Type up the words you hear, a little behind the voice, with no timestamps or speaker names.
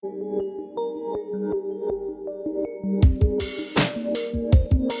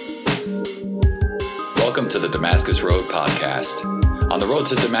to the Damascus Road podcast. On the road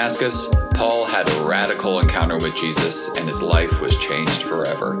to Damascus, Paul had a radical encounter with Jesus and his life was changed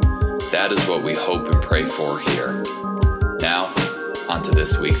forever. That is what we hope and pray for here. Now, on to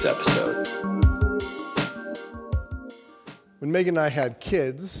this week's episode. When Megan and I had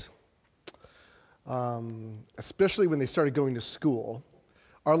kids, especially when they started going to school,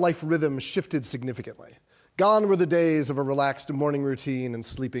 our life rhythm shifted significantly. Gone were the days of a relaxed morning routine and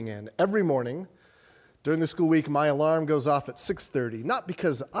sleeping in. Every morning, during the school week, my alarm goes off at 6:30, not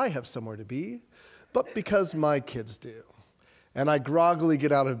because I have somewhere to be, but because my kids do. And I groggily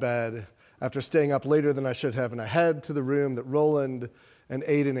get out of bed after staying up later than I should have, and I head to the room that Roland and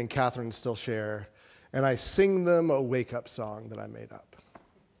Aiden and Catherine still share, and I sing them a wake-up song that I made up.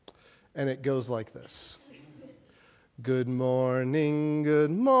 And it goes like this. Good morning, good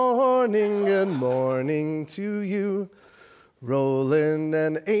morning, good morning to you, Roland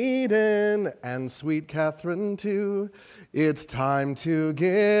and Aiden and sweet Catherine too. It's time to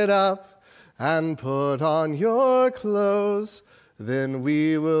get up and put on your clothes. Then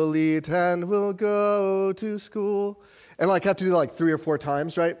we will eat and we'll go to school. And I have to do that 3 or 4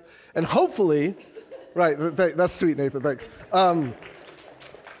 times, right? And hopefully, right, that's sweet, Nathan, thanks.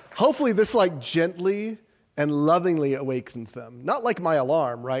 Hopefully this gently and lovingly awakens them. Not like my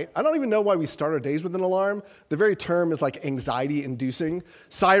alarm, right? I don't even know why we start our days with an alarm. The very term is anxiety-inducing.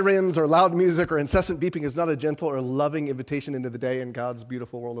 Sirens or loud music or incessant beeping is not a gentle or loving invitation into the day in God's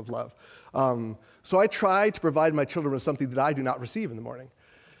beautiful world of love. So I try to provide my children with something that I do not receive in the morning.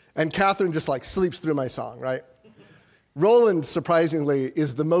 And Catherine just sleeps through my song, right? Roland, surprisingly,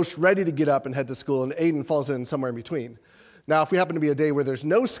 is the most ready to get up and head to school, and Aiden falls in somewhere in between. Now, if we happen to be a day where there's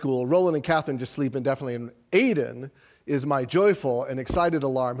no school, Roland and Catherine just sleep indefinitely, and Aiden is my joyful and excited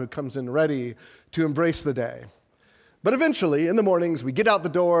alarm who comes in ready to embrace the day. But eventually, in the mornings, we get out the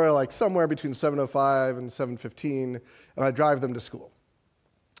door somewhere between 7:05 and 7:15, and I drive them to school.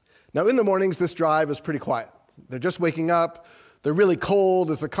 Now, in the mornings, this drive is pretty quiet. They're just waking up. They're really cold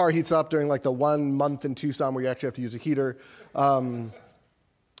as the car heats up during the 1 month in Tucson where you actually have to use a heater.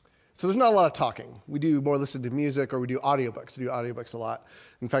 So there's not a lot of talking. We do more listening to music or we do audiobooks. We do audiobooks a lot.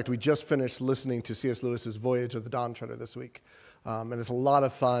 In fact, we just finished listening to C.S. Lewis's Voyage of the Dawn Treader this week. And it's a lot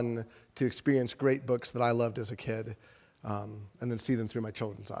of fun to experience great books that I loved as a kid and then see them through my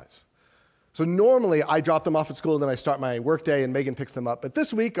children's eyes. So normally I drop them off at school and then I start my workday and Megan picks them up. But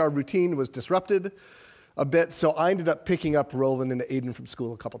this week our routine was disrupted a bit, so I ended up picking up Roland and Aiden from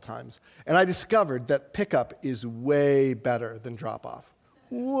school a couple times. And I discovered that pickup is way better than drop-off.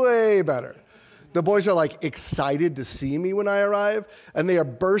 Way better. The boys are excited to see me when I arrive, and they are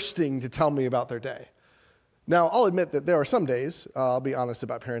bursting to tell me about their day. Now, I'll admit that there are some days, I'll be honest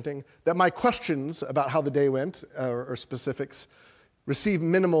about parenting, that my questions about how the day went or specifics receive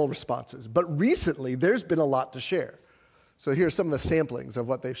minimal responses. But recently, there's been a lot to share. So here's some of the samplings of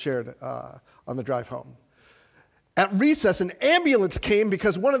what they've shared on the drive home. At recess, an ambulance came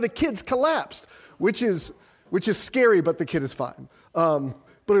because one of the kids collapsed, which is scary, but the kid is fine.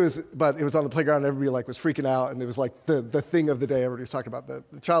 But it was on the playground, and everybody was freaking out, and it was the thing of the day everybody was talking about.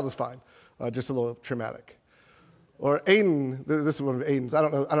 The child is fine, just a little traumatic. Or Aiden, this is one of Aiden's. I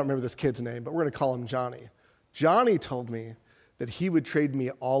don't remember this kid's name, but we're going to call him Johnny. Johnny told me that he would trade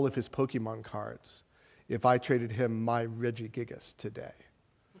me all of his Pokemon cards if I traded him my Regigigas today.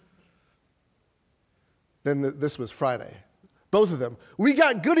 Then this was Friday. Both of them. We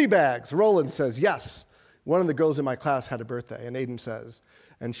got goodie bags. Roland says, yes. One of the girls in my class had a birthday, and Aiden says,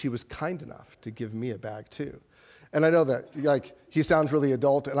 and she was kind enough to give me a bag too. And I know that he sounds really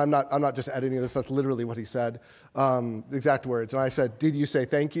adult, and I'm not just editing this. That's literally what he said, the exact words. And I said, "Did you say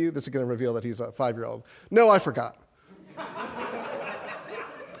thank you?" This is going to reveal that he's a 5-year-old. No, I forgot.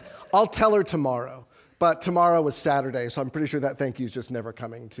 I'll tell her tomorrow. But tomorrow was Saturday, so I'm pretty sure that thank you is just never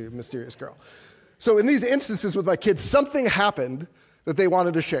coming to Mysterious Girl. So in these instances with my kids, something happened that they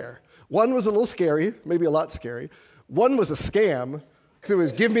wanted to share. One was a little scary, maybe a lot scary. One was a scam, because it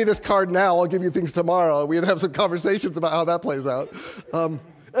was, give me this card now, I'll give you things tomorrow. We'd have some conversations about how that plays out. And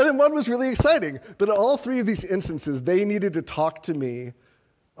then one was really exciting. But in all 3 of these instances, they needed to talk to me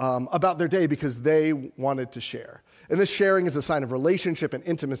about their day because they wanted to share. And this sharing is a sign of relationship and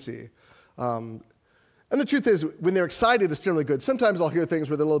intimacy. And the truth is, when they're excited, it's generally good. Sometimes I'll hear things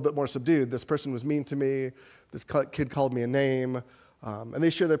where they're a little bit more subdued. This person was mean to me. This kid called me a name. And they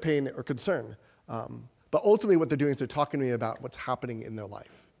share their pain or concern. But ultimately what they're doing is they're talking to me about what's happening in their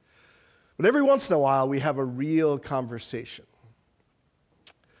life. But every once in a while, we have a real conversation.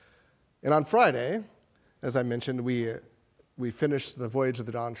 And on Friday, as I mentioned, we finished the Voyage of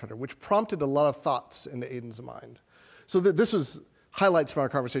the Dawn Treader, which prompted a lot of thoughts in Aiden's mind. So this was highlights from our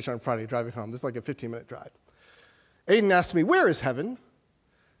conversation on Friday driving home. This is like a 15-minute drive. Aiden asked me, where is heaven?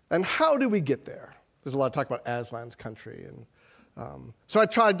 And how do we get there? There's a lot of talk about Aslan's country. And so I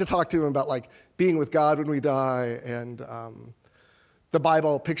tried to talk to him about like being with God when we die and the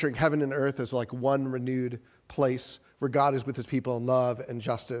Bible picturing heaven and earth as like one renewed place where God is with his people in love and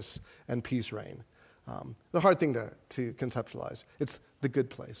justice and peace reign. The hard thing to conceptualize. It's the good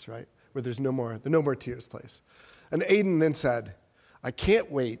place, right? Where there's no more tears place. And Aiden then said, I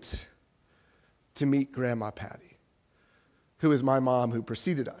can't wait to meet Grandma Patty, who is my mom who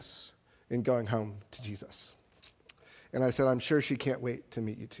preceded us in going home to Jesus. And I said, I'm sure she can't wait to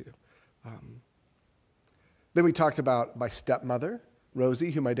meet you too. Then we talked about my stepmother,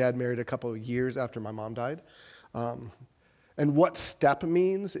 Rosie, who my dad married a couple of years after my mom died. And what step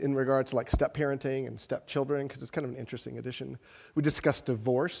means in regards to like step parenting and step children, because it's kind of an interesting addition. We discussed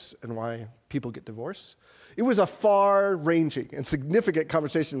divorce and why people get divorced. It was a far-ranging and significant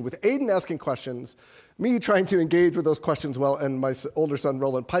conversation with Aiden asking questions, me trying to engage with those questions well, and my older son,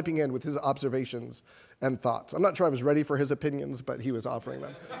 Roland, piping in with his observations and thoughts. I'm not sure I was ready for his opinions, but he was offering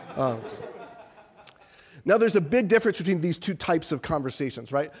them. Now, there's a big difference between these two types of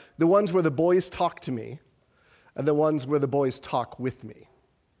conversations, right? The ones where the boys talk to me, and the ones where the boys talk with me.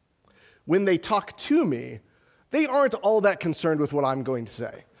 When they talk to me, they aren't all that concerned with what I'm going to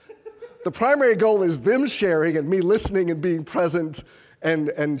say. The primary goal is them sharing and me listening and being present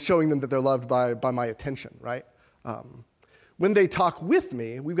and showing them that they're loved by my attention, right? When they talk with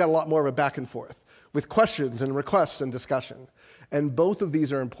me, we've got a lot more of a back and forth with questions and requests and discussion. And both of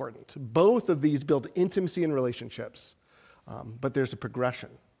these are important. Both of these build intimacy in relationships, but there's a progression,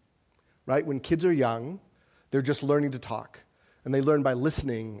 right? When kids are young, they're just learning to talk, and they learn by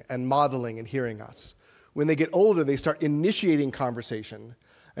listening and modeling and hearing us. When they get older, they start initiating conversation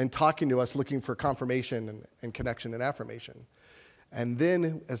and talking to us, looking for confirmation and connection and affirmation. And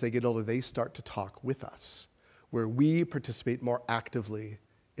then, as they get older, they start to talk with us, where we participate more actively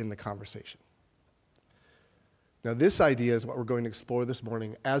in the conversation. Now, this idea is what we're going to explore this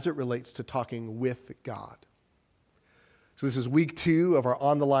morning as it relates to talking with God. So this is week 2 of our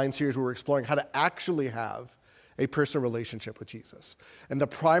On the Line series where we're exploring how to actually have a personal relationship with Jesus. And the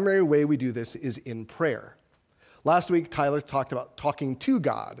primary way we do this is in prayer. Last week, Tyler talked about talking to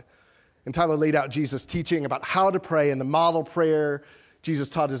God. And Tyler laid out Jesus' teaching about how to pray and the model prayer Jesus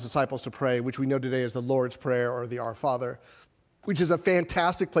taught his disciples to pray, which we know today as the Lord's Prayer or the Our Father, which is a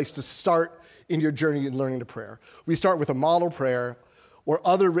fantastic place to start in your journey in learning to prayer. We start with a model prayer or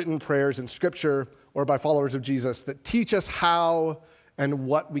other written prayers in Scripture or by followers of Jesus that teach us how and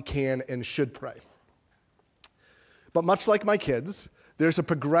what we can and should pray. But much like my kids, there's a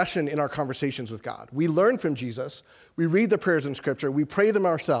progression in our conversations with God. We learn from Jesus, we read the prayers in Scripture, we pray them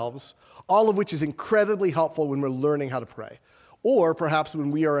ourselves, all of which is incredibly helpful when we're learning how to pray. Or perhaps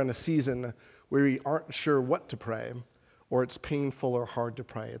when we are in a season where we aren't sure what to pray, or it's painful or hard to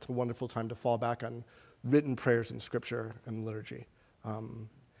pray. It's a wonderful time to fall back on written prayers in Scripture and liturgy.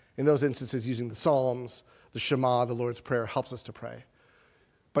 In those instances, using the Psalms, the Shema, the Lord's Prayer helps us to pray.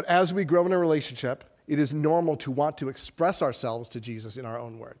 But as we grow in a relationship, it is normal to want to express ourselves to Jesus in our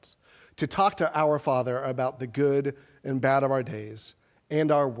own words, to talk to our Father about the good and bad of our days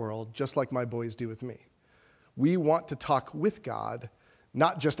and our world, just like my boys do with me. We want to talk with God,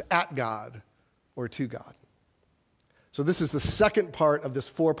 not just at God or to God. So this is the second part of this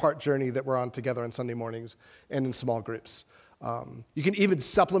 4-part journey that we're on together on Sunday mornings and in small groups. You can even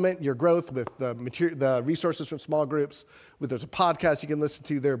supplement your growth with the resources from small groups. There's a podcast you can listen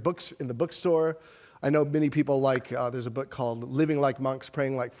to. There are books in the bookstore. I know many people there's a book called Living Like Monks,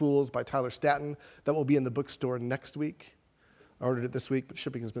 Praying Like Fools by Tyler Staton that will be in the bookstore next week. I ordered it this week, but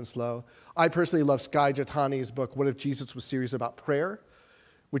shipping has been slow. I personally love Skye Jethani's book, What If Jesus Was Serious About Prayer,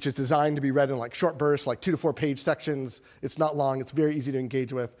 which is designed to be read in like short bursts, like 2 to 4 page sections. It's not long. It's very easy to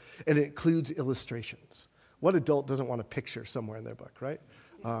engage with, and it includes illustrations. What adult doesn't want a picture somewhere in their book, right?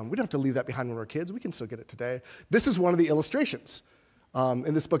 We don't have to leave that behind when we're kids. We can still get it today. This is one of the illustrations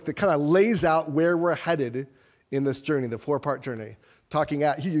in this book that kind of lays out where we're headed in this journey, the 4-part journey.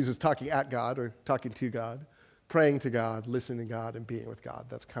 He uses talking at God or talking to God, praying to God, listening to God, and being with God.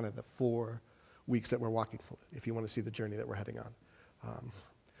 That's kind of the 4 weeks that we're walking through if you want to see the journey that we're heading on.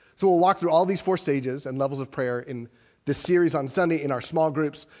 So we'll walk through all these 4 stages and levels of prayer in this series on Sunday in our small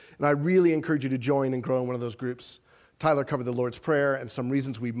groups, and I really encourage you to join and grow in one of those groups. Tyler covered the Lord's Prayer and some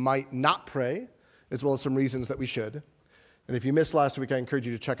reasons we might not pray, as well as some reasons that we should. And if you missed last week, I encourage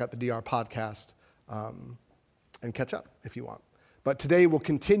you to check out the DR podcast and catch up if you want. But today we'll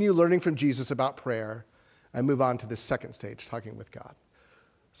continue learning from Jesus about prayer and move on to this second stage, talking with God.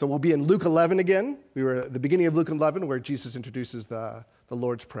 So we'll be in Luke 11 again. We were at the beginning of Luke 11 where Jesus introduces the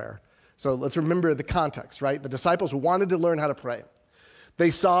Lord's Prayer. So let's remember the context, right? The disciples wanted to learn how to pray. They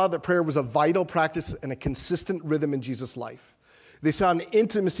saw that prayer was a vital practice and a consistent rhythm in Jesus' life. They saw an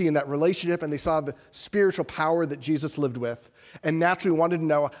intimacy in that relationship, and they saw the spiritual power that Jesus lived with, and naturally wanted to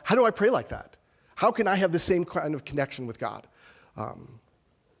know, how do I pray like that? How can I have the same kind of connection with God?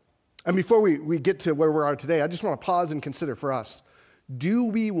 And before we get to where we are today, I just want to pause and consider for us, do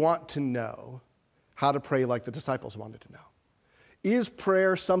we want to know how to pray like the disciples wanted to know? Is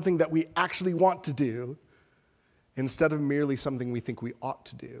prayer something that we actually want to do instead of merely something we think we ought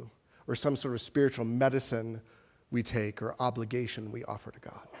to do, or some sort of spiritual medicine we take or obligation we offer to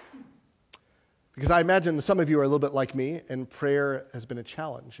God? Because I imagine some of you are a little bit like me, and prayer has been a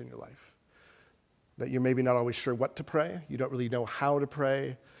challenge in your life. That you're maybe not always sure what to pray, you don't really know how to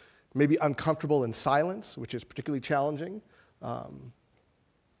pray, maybe uncomfortable in silence, which is particularly challenging,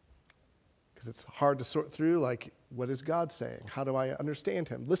 because it's hard to sort through, like, what is God saying? How do I understand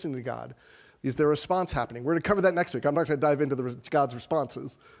him? Listening to God. Is there a response happening? We're going to cover that next week. I'm not going to dive into God's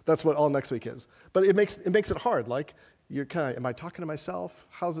responses. That's what all next week is. But it makes it hard. Like, you're kind of, am I talking to myself?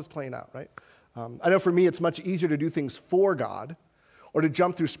 How's this playing out, right? I know for me, it's much easier to do things for God or to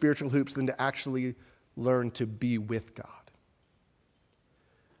jump through spiritual hoops than to actually learn to be with God.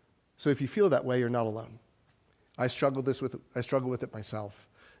 So if you feel that way, you're not alone. I struggle with it myself.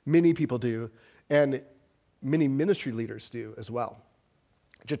 Many people do, and many ministry leaders do as well.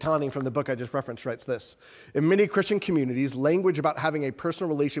 Jatani from the book I just referenced writes this: in many Christian communities, language about having a personal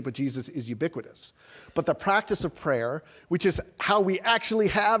relationship with Jesus is ubiquitous. But the practice of prayer, which is how we actually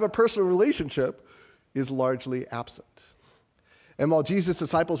have a personal relationship, is largely absent. And while Jesus'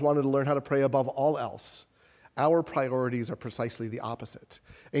 disciples wanted to learn how to pray above all else, our priorities are precisely the opposite.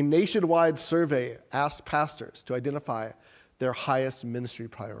 A nationwide survey asked pastors to identify their highest ministry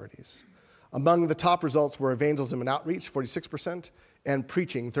priorities. Among the top results were evangelism and outreach, 46%, and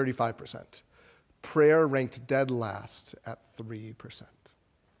preaching, 35%. Prayer ranked dead last at 3%.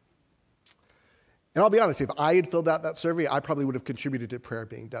 And I'll be honest, if I had filled out that survey, I probably would have contributed to prayer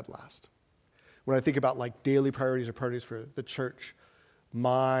being dead last. When I think about like daily priorities or priorities for the church,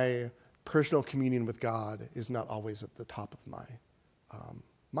 my personal communion with God is not always at the top of my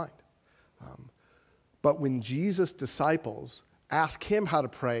mind. But when Jesus' disciples ask him how to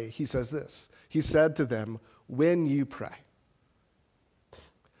pray, he says this. He said to them, when you pray.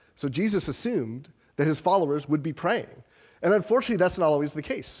 So Jesus assumed that his followers would be praying. And unfortunately, that's not always the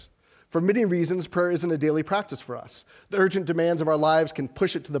case. For many reasons, prayer isn't a daily practice for us. The urgent demands of our lives can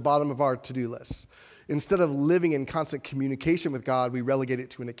push it to the bottom of our to-do lists. Instead of living in constant communication with God, we relegate it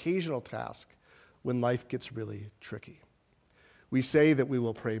to an occasional task when life gets really tricky. We say that we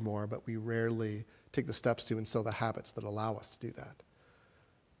will pray more, but we rarely take the steps to instill the habits that allow us to do that.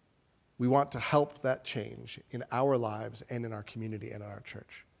 We want to help that change in our lives and in our community and in our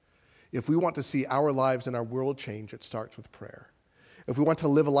church. If we want to see our lives and our world change, it starts with prayer. If we want to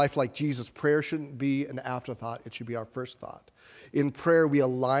live a life like Jesus, prayer shouldn't be an afterthought. It should be our first thought. In prayer, we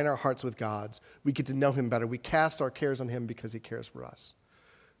align our hearts with God's. We get to know him better. We cast our cares on him because he cares for us.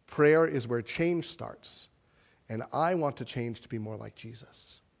 Prayer is where change starts. And I want to change to be more like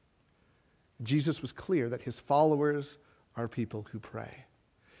Jesus. Jesus was clear that his followers are people who pray.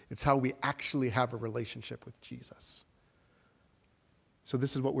 It's how we actually have a relationship with Jesus. So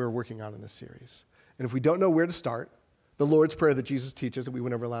this is what we're working on in this series. And if we don't know where to start, the Lord's Prayer that Jesus teaches, that we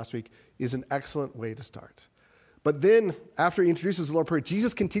went over last week, is an excellent way to start. But then, after he introduces the Lord's Prayer,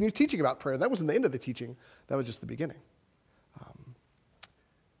 Jesus continues teaching about prayer. That wasn't the end of the teaching. That was just the beginning.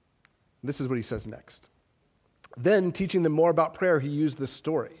 This is what he says next. Then, teaching them more about prayer, he used this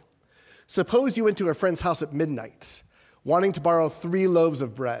story. Suppose you went to a friend's house at midnight, wanting to borrow 3 loaves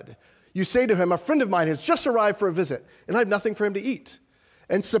of bread. You say to him, a friend of mine has just arrived for a visit, and I have nothing for him to eat.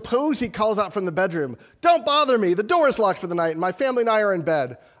 And suppose he calls out from the bedroom, don't bother me, the door is locked for the night, and my family and I are in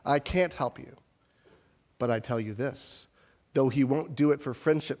bed. I can't help you. But I tell you this, though he won't do it for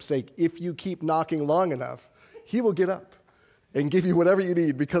friendship's sake, if you keep knocking long enough, he will get up and give you whatever you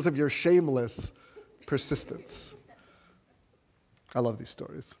need because of your shameless persistence. I love these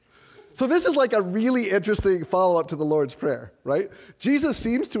stories. So this is like a really interesting follow-up to the Lord's Prayer, right? Jesus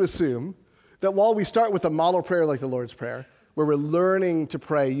seems to assume that while we start with a model prayer like the Lord's Prayer, where we're learning to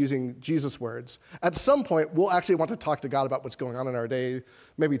pray using Jesus' words, at some point we'll actually want to talk to God about what's going on in our day,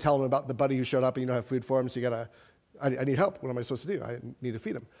 maybe tell him about the buddy who showed up and you don't have food for him, so I need help. What am I supposed to do? I need to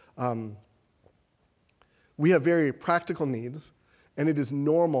feed him. We have very practical needs, and it is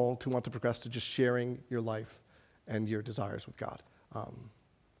normal to want to progress to just sharing your life and your desires with God.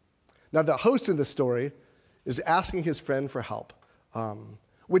 Now, the host in this story is asking his friend for help.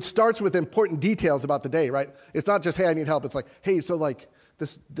 which starts with important details about the day, right? It's not just, hey, I need help. It's like, hey, so like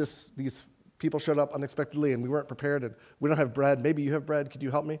these people showed up unexpectedly and we weren't prepared and we don't have bread. Maybe you have bread. Could you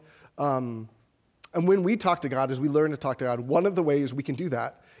help me? And when we talk to God, as we learn to talk to God, one of the ways we can do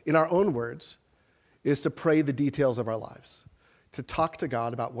that in our own words is to pray the details of our lives, to talk to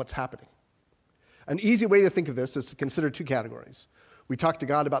God about what's happening. An easy way to think of this is to consider two categories. We talk to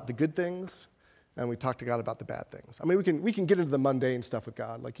God about the good things, and we talk to God about the bad things. I mean, we can get into the mundane stuff with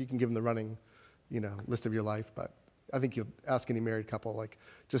God, like you can give him the running, list of your life, but I think you'll ask any married couple, like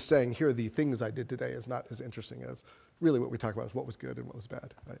just saying, here are the things I did today is not as interesting as really what we talk about is what was good and what was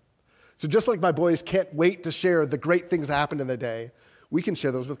bad, right? So just like my boys can't wait to share the great things that happened in the day, we can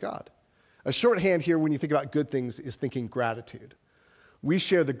share those with God. A shorthand here when you think about good things is thinking gratitude. We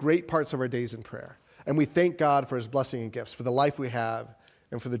share the great parts of our days in prayer, and we thank God for his blessing and gifts, for the life we have,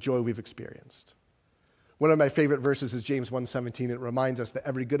 and for the joy we've experienced. One of my favorite verses is James 1:17. It reminds us that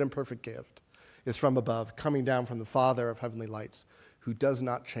every good and perfect gift is from above, coming down from the Father of heavenly lights, who does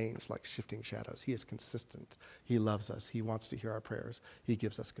not change like shifting shadows. He is consistent. He loves us. He wants to hear our prayers. He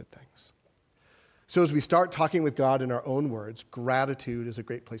gives us good things. So as we start talking with God in our own words, gratitude is a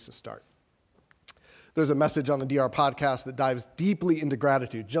great place to start. There's a message on the DR podcast that dives deeply into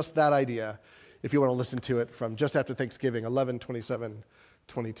gratitude, just that idea, if you want to listen to it, from just after Thanksgiving,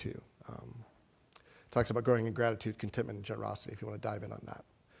 11/27/22. Talks about growing in gratitude, contentment, and generosity, if you want to dive in on that.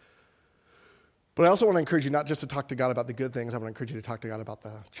 But I also want to encourage you not just to talk to God about the good things. I want to encourage you to talk to God about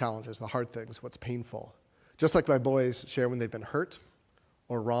the challenges, the hard things, what's painful. Just like my boys share when they've been hurt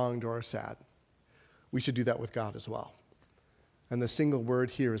or wronged or sad, we should do that with God as well. And the single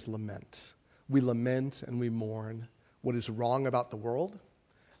word here is lament. We lament and we mourn what is wrong about the world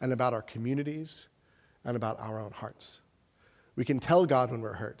and about our communities and about our own hearts. We can tell God when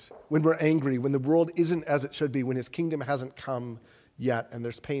we're hurt, when we're angry, when the world isn't as it should be, when his kingdom hasn't come yet, and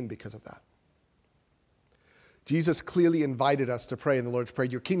there's pain because of that. Jesus clearly invited us to pray in the Lord's Prayer,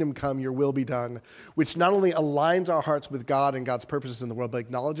 your kingdom come, your will be done, which not only aligns our hearts with God and God's purposes in the world, but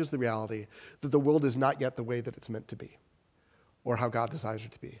acknowledges the reality that the world is not yet the way that it's meant to be, or how God desires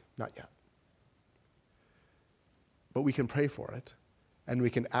it to be, not yet. But we can pray for it, and we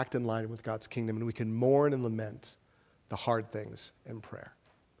can act in line with God's kingdom, and we can mourn and lament the hard things in prayer.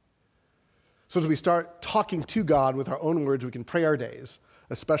 So as we start talking to God with our own words, we can pray our days,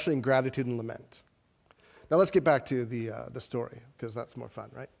 especially in gratitude and lament. Now let's get back to the story, because that's more fun,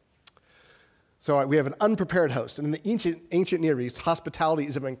 right? So we have an unprepared host, and in the ancient Near East, hospitality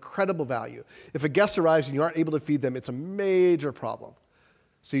is of incredible value. If a guest arrives and you aren't able to feed them, it's a major problem.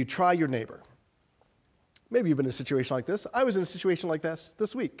 So you try your neighbor. Maybe you've been in a situation like this. I was in a situation like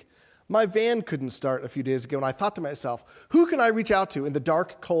this week. My van couldn't start a few days ago, and I thought to myself, who can I reach out to in the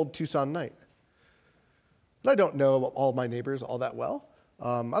dark, cold Tucson night? But I don't know all my neighbors all that well.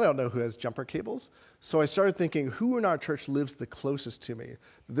 I don't know who has jumper cables. So I started thinking, who in our church lives the closest to me?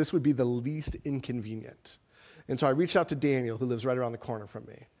 This would be the least inconvenient. And so I reached out to Daniel, who lives right around the corner from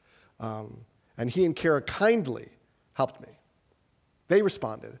me. And he and Kara kindly helped me. They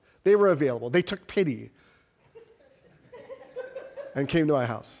responded. They were available. They took pity and came to my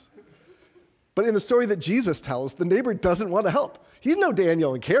house. But in the story that Jesus tells, the neighbor doesn't want to help. He's no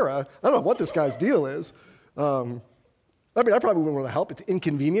Daniel and Kara. I don't know what this guy's deal is. I probably wouldn't want to help. It's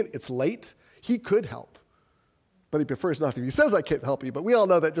inconvenient. It's late. He could help, but he prefers not to. He says, I can't help you, but we all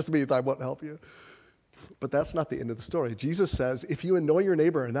know that just means I won't help you. But that's not the end of the story. Jesus says, if you annoy your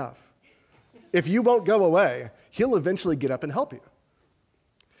neighbor enough, if you won't go away, he'll eventually get up and help you.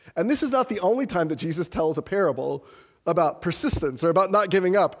 And this is not the only time that Jesus tells a parable about persistence or about not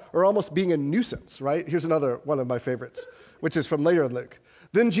giving up or almost being a nuisance, right? Here's another one of my favorites, which is from later in Luke.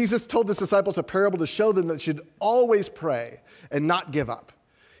 Then Jesus told his disciples a parable to show them that they should always pray and not give up.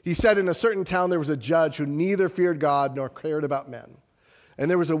 He said, in a certain town there was a judge who neither feared God nor cared about men.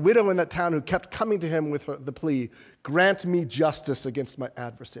 And there was a widow in that town who kept coming to him with the plea, grant me justice against my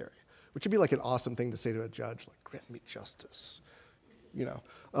adversary. Which would be like an awesome thing to say to a judge, like, grant me justice. I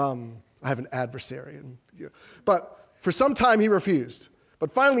have an adversary. But for some time he refused.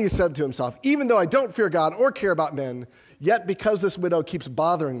 But finally he said to himself, even though I don't fear God or care about men, yet because this widow keeps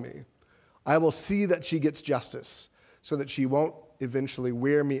bothering me, I will see that she gets justice so that she won't eventually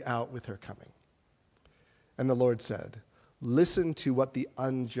wear me out with her coming. And the Lord said, listen to what the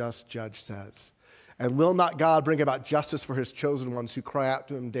unjust judge says. And will not God bring about justice for his chosen ones who cry out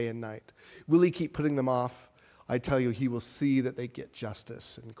to him day and night? Will he keep putting them off? I tell you, he will see that they get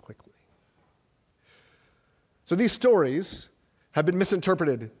justice, and quickly. So these stories have been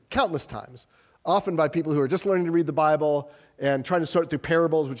misinterpreted countless times, often by people who are just learning to read the Bible and trying to sort through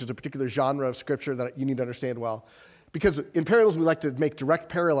parables, which is a particular genre of scripture that you need to understand well. Because in parables, we like to make direct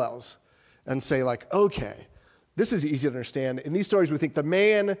parallels and say like, okay, this is easy to understand. In these stories, we think the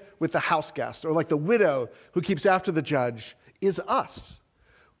man with the house guest or like the widow who keeps after the judge is us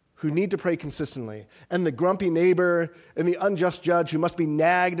who need to pray consistently. And the grumpy neighbor and the unjust judge who must be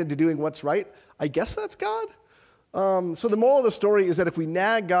nagged into doing what's right, I guess that's God. So the moral of the story is that if we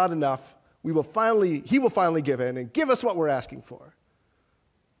nag God enough, he will finally give in and give us what we're asking for.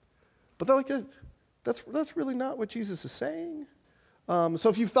 But that's really not what Jesus is saying. So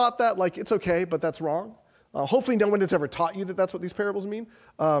if you've thought that, like, it's okay, but that's wrong. Hopefully no one has ever taught you that that's what these parables mean.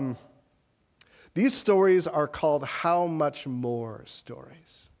 These stories are called how much more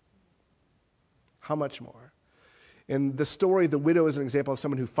stories. How much more? In the story, the widow is an example of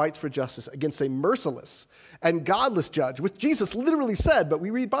someone who fights for justice against a merciless and godless judge, which Jesus literally said, but we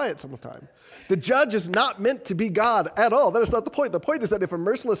read by it sometimes. The judge is not meant to be God at all. That is not the point. The point is that if a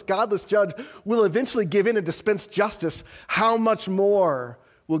merciless, godless judge will eventually give in and dispense justice, how much more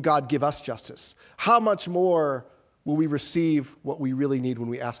will God give us justice? How much more will we receive what we really need when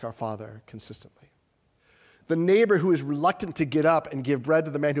we ask our Father consistently? The neighbor who is reluctant to get up and give bread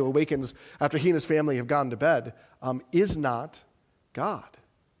to the man who awakens after he and his family have gone to bed is not God.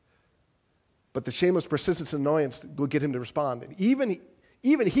 But the shameless persistence and annoyance will get him to respond. And even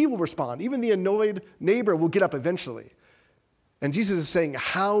he will respond. Even the annoyed neighbor will get up eventually. And Jesus is saying,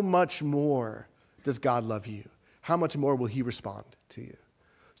 how much more does God love you? How much more will he respond to you?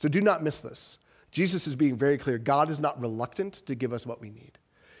 So do not miss this. Jesus is being very clear. God is not reluctant to give us what we need.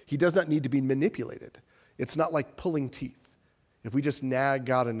 He does not need to be manipulated. It's not like pulling teeth. If we just nag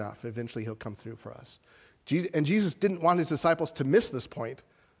God enough, eventually he'll come through for us. And Jesus didn't want his disciples to miss this point.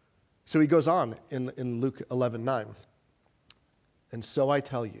 So he goes on in Luke 11:9. And so I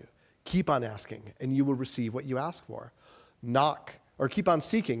tell you, keep on asking, and you will receive what you ask for. Knock, or keep on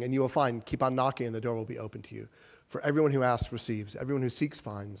seeking, and you will find. Keep on knocking, and the door will be open to you. For everyone who asks receives, everyone who seeks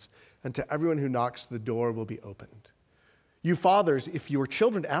finds, and to everyone who knocks, the door will be opened. You fathers, if your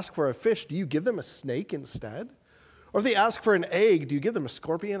children ask for a fish, do you give them a snake instead? Or if they ask for an egg, do you give them a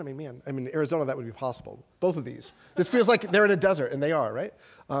scorpion? In Arizona, that would be possible. Both of these. This feels like they're in a desert, and they are, right?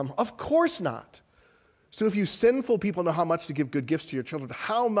 Of course not. So if you sinful people know how much to give good gifts to your children,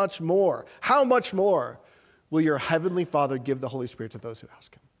 how much more will your heavenly Father give the Holy Spirit to those who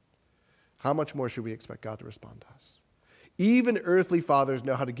ask him? How much more should we expect God to respond to us? Even earthly fathers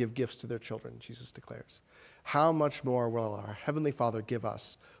know how to give gifts to their children, Jesus declares. How much more will our heavenly Father give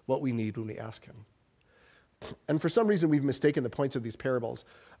us what we need when we ask him? And for some reason, we've mistaken the points of these parables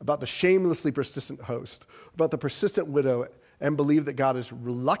about the shamelessly persistent host, about the persistent widow, and believe that God is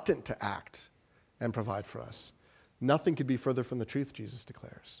reluctant to act and provide for us. Nothing could be further from the truth, Jesus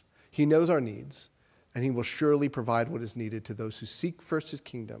declares. He knows our needs, and he will surely provide what is needed to those who seek first his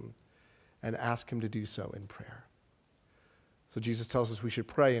kingdom and ask him to do so in prayer. So Jesus tells us we should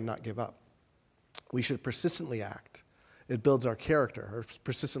pray and not give up. We should persistently act. It builds our character, or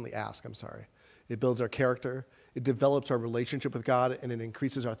persistently ask, It builds our character, it develops our relationship with God, and it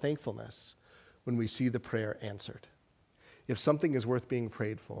increases our thankfulness when we see the prayer answered. If something is worth being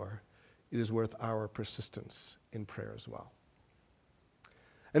prayed for, it is worth our persistence in prayer as well.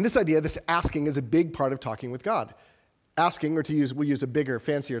 And this idea, this asking, is a big part of talking with God. Asking, or we'll use a bigger,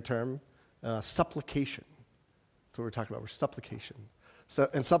 fancier term, supplication. That's what we're talking about, supplication.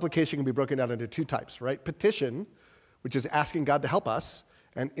 And supplication can be broken down into two types, right? Petition, which is asking God to help us,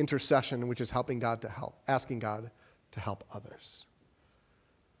 and intercession, which is asking God to help others.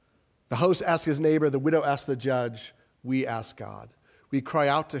 The host asks his neighbor, the widow asks the judge, we ask God. We cry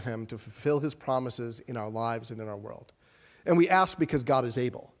out to him to fulfill his promises in our lives and in our world. And we ask because God is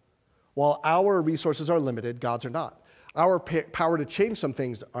able. While our resources are limited, God's are not. Our power to change some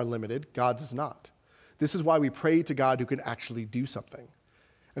things are limited, God's is not. This is why we pray to God who can actually do something.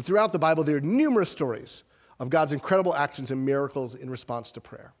 And throughout the Bible, there are numerous stories of God's incredible actions and miracles in response to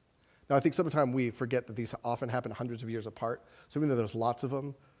prayer. Now, I think sometimes we forget that these often happen hundreds of years apart. So even though there's lots of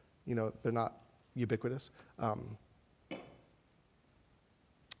them, they're not ubiquitous. And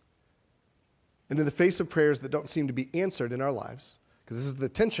in the face of prayers that don't seem to be answered in our lives, because this is the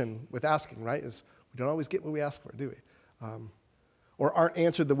tension with asking, right, is we don't always get what we ask for, do we? Or aren't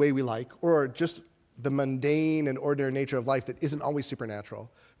answered the way we like, or just the mundane and ordinary nature of life that isn't always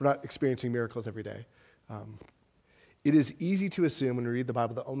supernatural. We're not experiencing miracles every day. It is easy to assume when we read the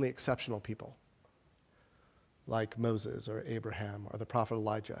Bible that only exceptional people, like Moses or Abraham or the prophet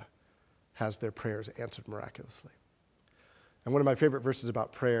Elijah, has their prayers answered miraculously. And one of my favorite verses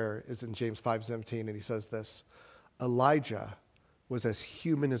about prayer is in James 5:17, and he says this, Elijah was as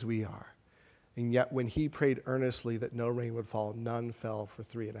human as we are, and yet when he prayed earnestly that no rain would fall, none fell for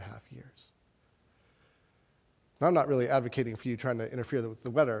 3.5 years. And I'm not really advocating for you trying to interfere with the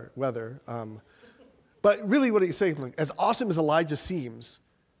weather. But really what he's saying, as awesome as Elijah seems,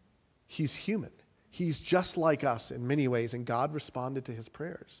 he's human. He's just like us in many ways, and God responded to his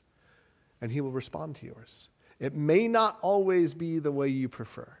prayers. And he will respond to yours. It may not always be the way you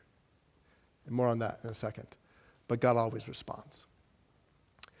prefer. And more on that in a second. But God always responds.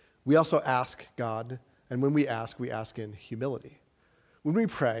 We also ask God, and when we ask in humility. When we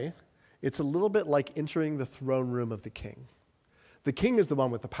pray, it's a little bit like entering the throne room of the king. The king is the one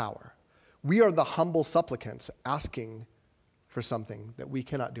with the power. We are the humble supplicants asking for something that we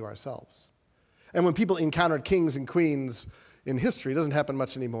cannot do ourselves. And when people encountered kings and queens in history, it doesn't happen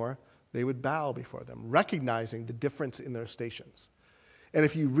much anymore, they would bow before them, recognizing the difference in their stations. And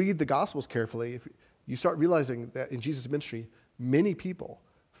if you read the Gospels carefully, if you start realizing that in Jesus' ministry, many people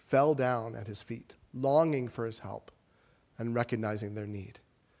fell down at his feet, longing for his help and recognizing their need.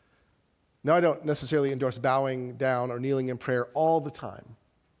 Now, I don't necessarily endorse bowing down or kneeling in prayer all the time,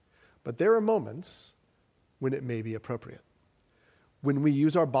 but there are moments when it may be appropriate. When we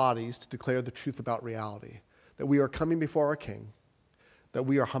use our bodies to declare the truth about reality, that we are coming before our King, that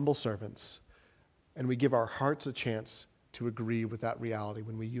we are humble servants, and we give our hearts a chance to agree with that reality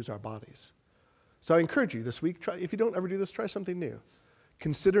when we use our bodies. So I encourage you this week, if you don't ever do this, try something new.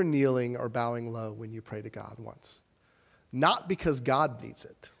 Consider kneeling or bowing low when you pray to God once. Not because God needs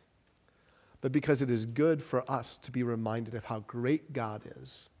it, but because it is good for us to be reminded of how great God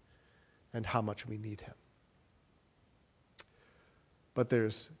is and how much we need him. But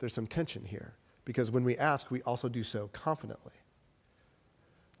there's some tension here, because when we ask, we also do so confidently.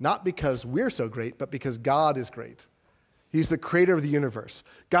 Not because we're so great, but because God is great. He's the creator of the universe.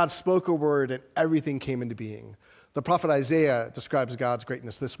 God spoke a word and everything came into being. The prophet Isaiah describes God's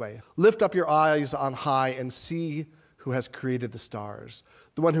greatness this way: "Lift up your eyes on high and see who has created the stars,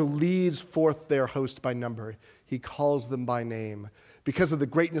 the one who leads forth their host by number. He calls them by name. Because of the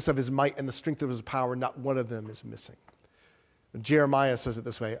greatness of his might and the strength of his power, not one of them is missing." And Jeremiah says it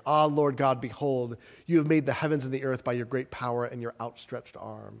this way: "Ah, Lord God, behold, you have made the heavens and the earth by your great power and your outstretched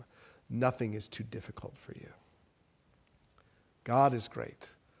arm. Nothing is too difficult for you." God is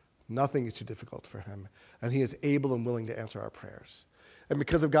great. Nothing is too difficult for him, and he is able and willing to answer our prayers. And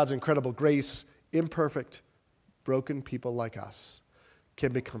because of God's incredible grace, imperfect, broken people like us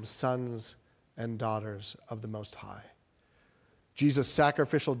can become sons and daughters of the Most High. Jesus'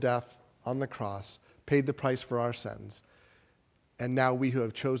 sacrificial death on the cross paid the price for our sins, and now we who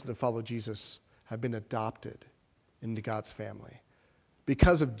have chosen to follow Jesus have been adopted into God's family.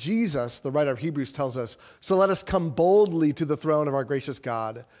 Because of Jesus, the writer of Hebrews tells us, "So let us come boldly to the throne of our gracious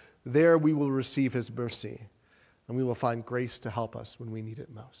God. There we will receive his mercy, and we will find grace to help us when we need it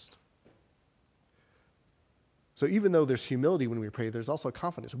most." So even though there's humility when we pray, there's also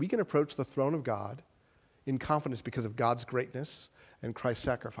confidence. We can approach the throne of God in confidence because of God's greatness and Christ's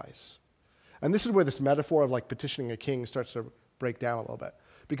sacrifice. And this is where this metaphor of like petitioning a king starts to break down a little bit.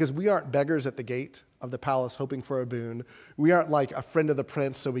 Because we aren't beggars at the gate of the palace hoping for a boon. We aren't like a friend of the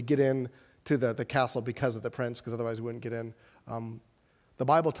prince, so we get in to the castle because of the prince, because otherwise we wouldn't get in. The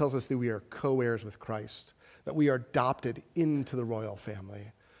Bible tells us that we are co-heirs with Christ, that we are adopted into the royal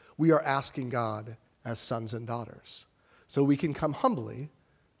family. We are asking God as sons and daughters. So we can come humbly,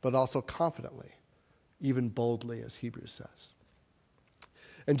 but also confidently, even boldly, as Hebrews says.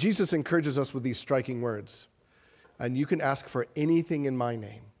 And Jesus encourages us with these striking words: "And you can ask for anything in my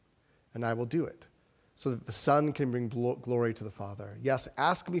name, and I will do it, so that the Son can bring glory to the Father. Yes,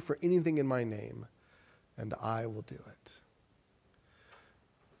 ask me for anything in my name, and I will do it."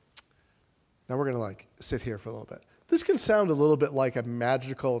 Now we're going to sit here for a little bit. This can sound a little bit like a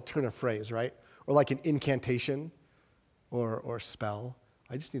magical turn of phrase, right? Or like an incantation or spell.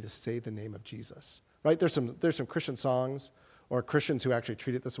 I just need to say the name of Jesus, right? There's some Christian songs or Christians who actually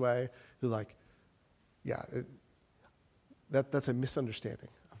treat it this way, who that's a misunderstanding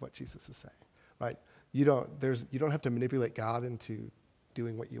of what Jesus is saying, right? You don't have to manipulate God into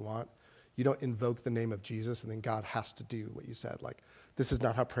doing what you want. You don't invoke the name of Jesus and then God has to do what you said. This is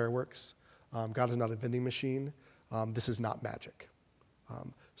not how prayer works. God is not a vending machine. This is not magic.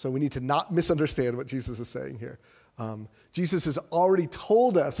 So we need to not misunderstand what Jesus is saying here. Jesus has already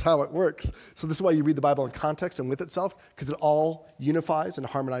told us how it works. So this is why you read the Bible in context and with itself, because it all unifies and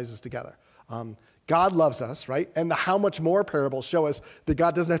harmonizes together. God loves us, right? And the how much more parables show us that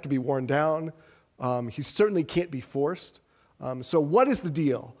God doesn't have to be worn down. He certainly can't be forced. So what is the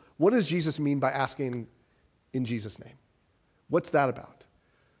deal? What does Jesus mean by asking in Jesus' name? What's that about?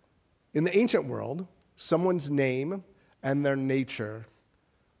 In the ancient world, someone's name and their nature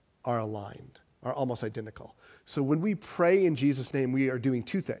are aligned, are almost identical. So when we pray in Jesus' name, we are doing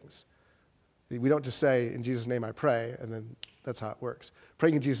two things. We don't just say, in Jesus' name I pray, and then that's how it works.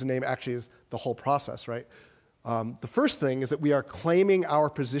 Praying in Jesus' name actually is the whole process, right? The first thing is that we are claiming our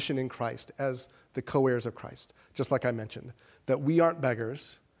position in Christ as the co-heirs of Christ, just like I mentioned, that we aren't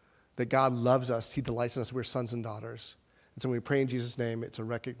beggars, that God loves us, he delights in us, we're sons and daughters. And so when we pray in Jesus' name, it's a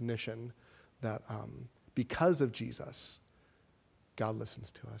recognition that because of Jesus, God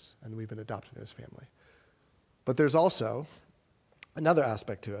listens to us, and we've been adopted into his family. But there's also another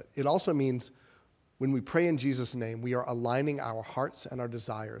aspect to it. It also means when we pray in Jesus' name, we are aligning our hearts and our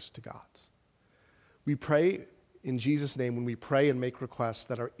desires to God's. We pray in Jesus' name when we pray and make requests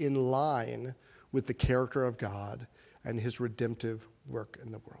that are in line with the character of God and his redemptive work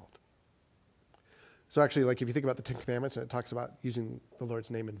in the world. So actually, like if you think about the Ten Commandments, and it talks about using the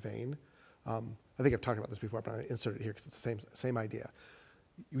Lord's name in vain, I think I've talked about this before, but I'm going to insert it here because it's the same idea.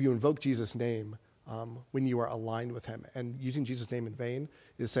 You invoke Jesus' name when you are aligned with him. And using Jesus' name in vain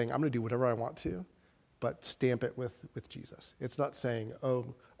is saying, I'm going to do whatever I want to, but stamp it with Jesus. It's not saying,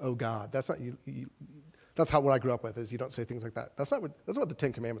 oh God. That's not that's what I grew up with, is you don't say things like that. That's not what the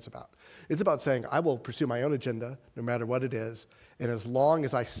Ten Commandments about. It's about saying, I will pursue my own agenda, no matter what it is, and as long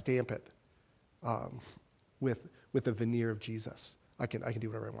as I stamp it with a veneer of Jesus, I can do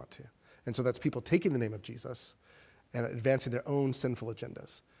whatever I want to. And so that's people taking the name of Jesus and advancing their own sinful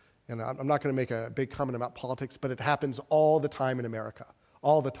agendas. And I'm not going to make a big comment about politics, but it happens all the time in America,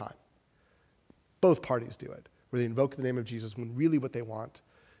 all the time. Both parties do it, where they invoke the name of Jesus when really what they want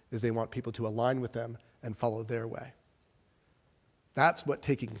is they want people to align with them and follow their way. That's what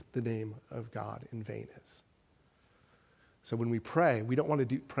taking the name of God in vain is. So when we pray, we don't want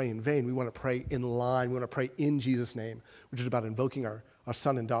to pray in vain. We want to pray in line. We want to pray in Jesus' name, which is about invoking our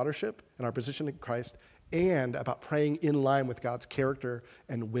son and daughtership and our position in Christ, and about praying in line with God's character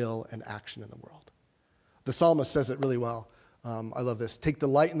and will and action in the world. The psalmist says it really well. I love this. Take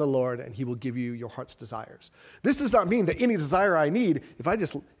delight in the Lord, and he will give you your heart's desires. This does not mean that any desire I need, if I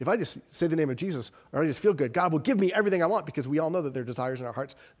just say the name of Jesus, or I just feel good, God will give me everything I want, because we all know that there are desires in our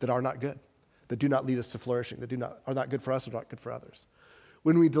hearts that are not good, that do not lead us to flourishing, that are not good for us or not good for others.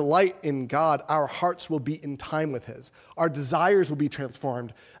 When we delight in God, our hearts will be in time with his. Our desires will be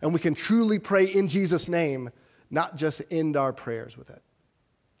transformed, and we can truly pray in Jesus' name, not just end our prayers with it.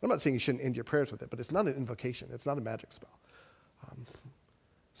 I'm not saying you shouldn't end your prayers with it, but it's not an invocation. It's not a magic spell.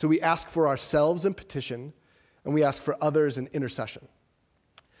 So we ask for ourselves in petition, and we ask for others in intercession.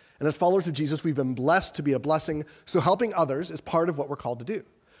 And as followers of Jesus, we've been blessed to be a blessing, so helping others is part of what we're called to do.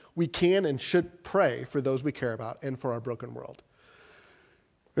 We can and should pray for those we care about and for our broken world.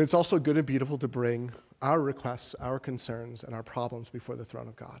 And it's also good and beautiful to bring our requests, our concerns, and our problems before the throne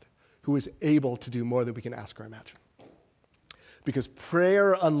of God, who is able to do more than we can ask or imagine. Because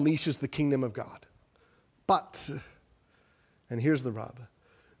prayer unleashes the kingdom of God. But, and here's the rub,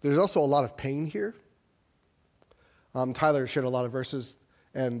 there's also a lot of pain here. Tyler shared a lot of verses,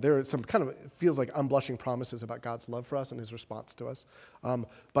 and there are some kind of, it feels like unblushing promises about God's love for us and his response to us.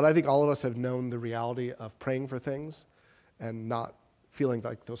 But I think all of us have known the reality of praying for things and not feeling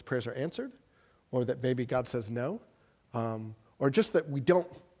like those prayers are answered, or that maybe God says no, or just that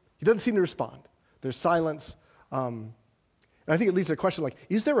he doesn't seem to respond. There's silence. And I think it leads to a question like,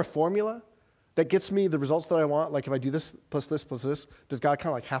 is there a formula that gets me the results that I want? Like if I do this, plus this, does God kind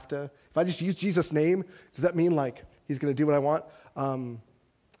of like have to, if I just use Jesus' name, does that mean like he's going to do what I want?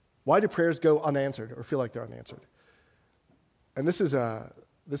 Why do prayers go unanswered or feel like they're unanswered? And this is a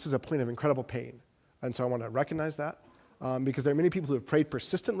point of incredible pain. And so I want to recognize that. Because there are many people who have prayed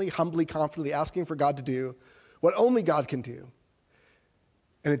persistently, humbly, confidently, asking for God to do what only God can do.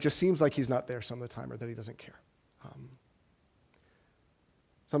 And it just seems like he's not there some of the time, or that he doesn't care.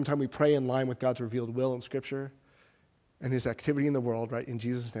 Sometimes we pray in line with God's revealed will in Scripture and his activity in the world, right, in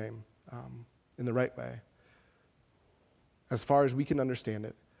Jesus' name, in the right way, as far as we can understand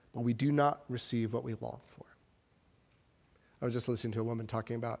it, but we do not receive what we long for. I was just listening to a woman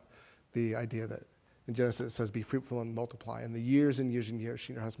talking about the idea that in Genesis, it says, be fruitful and multiply. And the years and years and years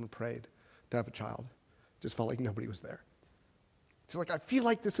she and her husband prayed to have a child. Just felt like nobody was there. She's like, I feel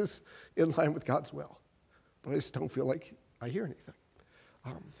like this is in line with God's will, but I just don't feel like I hear anything.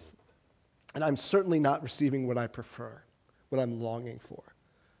 And I'm certainly not receiving what I prefer, what I'm longing for.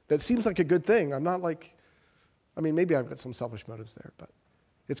 That seems like a good thing. I'm not like, maybe I've got some selfish motives there, but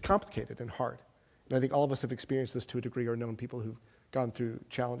it's complicated and hard. And I think all of us have experienced this to a degree or known people who've gone through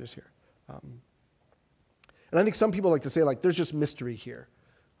challenges here. And I think some people like to say, like, there's just mystery here.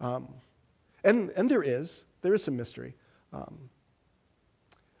 And there is some mystery.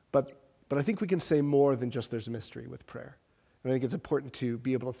 But I think we can say more than just there's mystery with prayer. And I think it's important to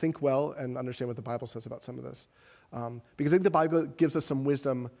be able to think well and understand what the Bible says about some of this. Because I think the Bible gives us some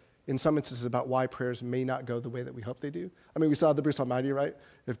wisdom in some instances about why prayers may not go the way that we hope they do. I mean, we saw the Bruce Almighty, right?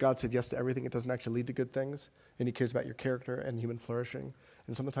 If God said yes to everything, it doesn't actually lead to good things, and he cares about your character and human flourishing.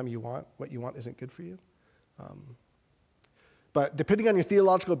 And some of the time what you want isn't good for you. But depending on your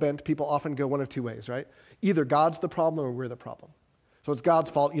theological bent, people often go one of two ways, right? Either God's the problem or we're the problem. So it's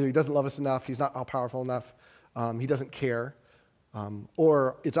God's fault. Either he doesn't love us enough, he's not all-powerful enough, he doesn't care,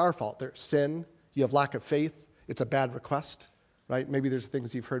 or it's our fault. There's sin, you have lack of faith, it's a bad request, right? Maybe there's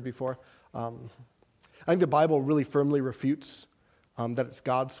things you've heard before. I think the Bible really firmly refutes that it's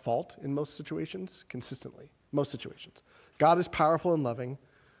God's fault in most situations, consistently, most situations. God is powerful and loving,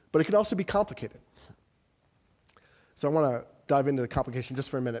 but it can also be complicated. So I want to dive into the complication just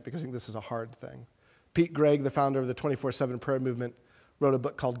for a minute because I think this is a hard thing. Pete Greig, the founder of the 24/7 prayer movement, wrote a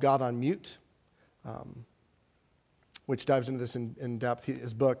book called God on Mute, which dives into this in depth.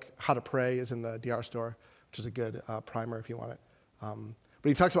 His book, How to Pray, is in the DR store, which is a good primer if you want it. But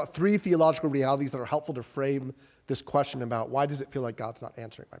he talks about 3 theological realities that are helpful to frame this question about why does it feel like God's not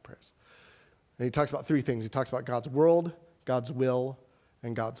answering my prayers. And he talks about 3 things. He talks about God's world, God's will,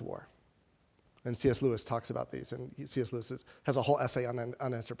 and God's war. And C.S. Lewis talks about these. And C.S. Lewis has a whole essay on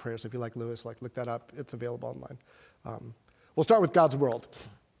unanswered prayers. If you like Lewis, look that up. It's available online. We'll start with God's world.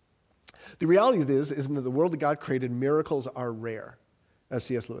 The reality is that in the world that God created, miracles are rare, as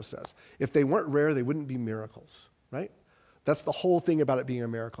C.S. Lewis says. If they weren't rare, they wouldn't be miracles, right? That's the whole thing about it being a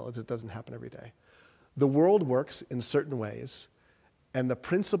miracle, is it doesn't happen every day. The world works in certain ways, and the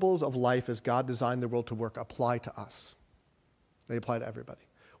principles of life as God designed the world to work apply to us. They apply to everybody.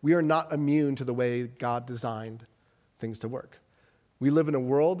 We are not immune to the way God designed things to work. We live in a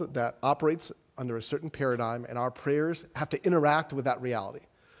world that operates under a certain paradigm, and our prayers have to interact with that reality.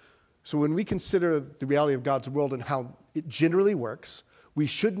 So when we consider the reality of God's world and how it generally works, we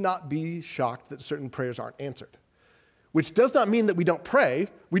should not be shocked that certain prayers aren't answered. Which does not mean that we don't pray.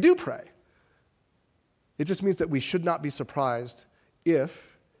 We do pray. It just means that we should not be surprised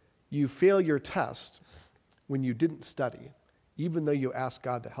if you fail your test when you didn't study, even though you asked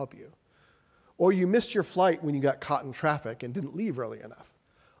God to help you. Or you missed your flight when you got caught in traffic and didn't leave early enough.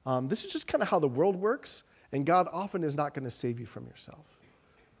 This is just kind of how the world works, and God often is not going to save you from yourself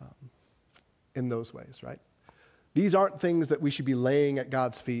in those ways, right? These aren't things that we should be laying at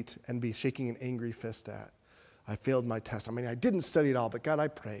God's feet and be shaking an angry fist at. I failed my test. I mean, I didn't study at all, but God, I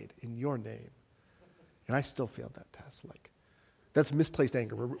prayed in your name, and I still failed that test. That's misplaced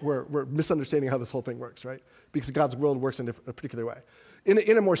anger. We're misunderstanding how this whole thing works, right? Because God's world works in a particular way.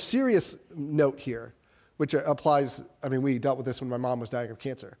 In a more serious note here, which applies, we dealt with this when my mom was dying of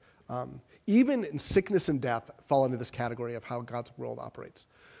cancer. Even in sickness and death fall into this category of how God's world operates.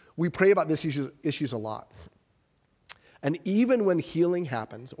 We pray about these issues a lot. And even when healing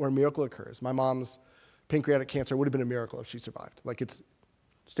happens or a miracle occurs, my mom's pancreatic cancer would have been a miracle if she survived. It's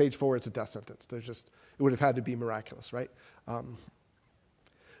stage 4, it's a death sentence. It would have had to be miraculous, right?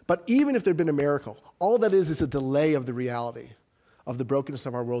 But even if there'd been a miracle, all that is a delay of the reality of the brokenness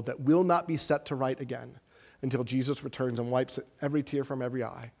of our world that will not be set to right again until Jesus returns and wipes every tear from every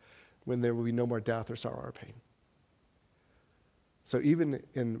eye, when there will be no more death or sorrow or pain. So even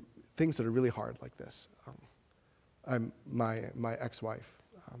in things that are really hard like this, my ex-wife,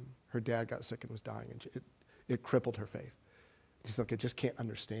 her dad got sick and was dying, and it crippled her faith. She's like, I just can't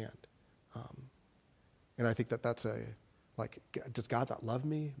understand. And I think that's does God not love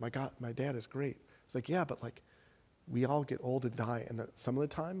me? My dad is great. It's like, yeah, but we all get old and die, and some of the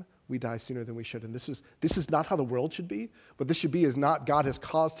time we die sooner than we should. And this is not how the world should be. What this should be is not God has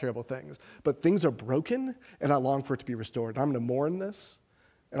caused terrible things, but things are broken, and I long for it to be restored. I'm going to mourn this,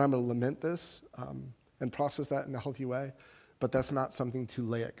 and I'm going to lament this, and process that in a healthy way. But that's not something to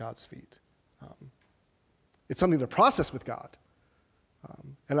lay at God's feet. It's something to process with God.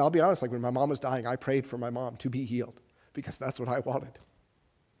 And I'll be honest, when my mom was dying, I prayed for my mom to be healed because that's what I wanted.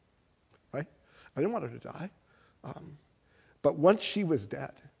 Right? I didn't want her to die. But once she was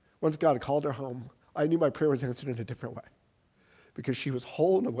dead, once God called her home, I knew my prayer was answered in a different way because she was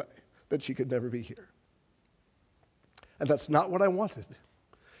whole in a way that she could never be here. And that's not what I wanted.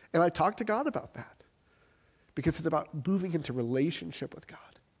 And I talked to God about that because it's about moving into relationship with God.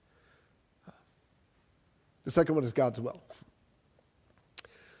 The second one is God's will.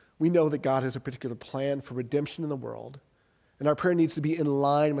 We know that God has a particular plan for redemption in the world, and our prayer needs to be in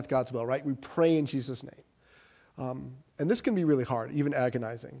line with God's will, right? We pray in Jesus' name. And this can be really hard, even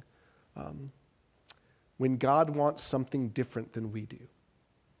agonizing, when God wants something different than we do,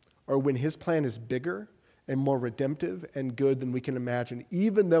 or when his plan is bigger and more redemptive and good than we can imagine,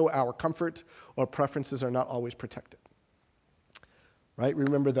 even though our comfort or preferences are not always protected. Right?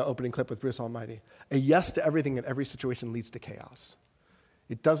 Remember the opening clip with Bruce Almighty. A yes to everything in every situation leads to chaos.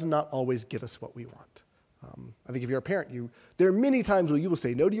 It does not always get us what we want. I think if you're a parent, there are many times where you will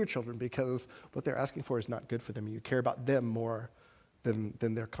say no to your children because what they're asking for is not good for them. You care about them more than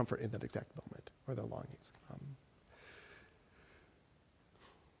their comfort in that exact moment or their longings.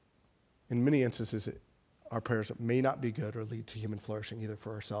 In many instances, our prayers may not be good or lead to human flourishing either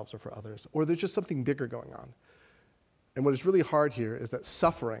for ourselves or for others, or there's just something bigger going on. And what is really hard here is that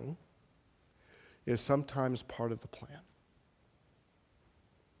suffering is sometimes part of the plan.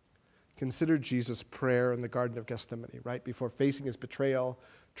 Consider Jesus' prayer in the Garden of Gethsemane, right? Before facing his betrayal,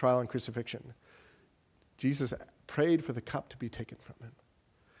 trial, and crucifixion. Jesus prayed for the cup to be taken from him.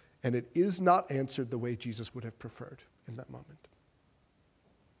 And it is not answered the way Jesus would have preferred in that moment.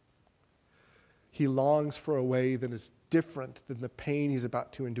 He longs for a way that is different than the pain he's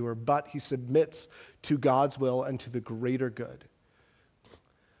about to endure, but he submits to God's will and to the greater good.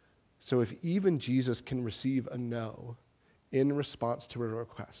 So if even Jesus can receive a no in response to a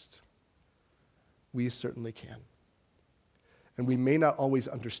request, we certainly can. And we may not always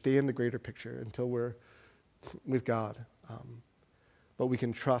understand the greater picture until we're with God, but we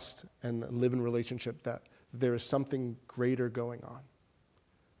can trust and live in relationship that there is something greater going on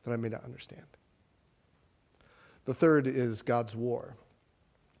that I may not understand. The third is God's war.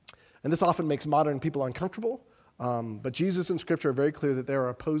 And this often makes modern people uncomfortable, but Jesus and Scripture are very clear that there are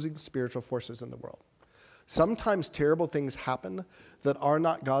opposing spiritual forces in the world. Sometimes terrible things happen that are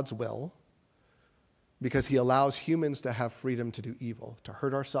not God's will because he allows humans to have freedom to do evil, to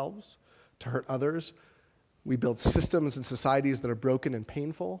hurt ourselves, to hurt others. We build systems and societies that are broken and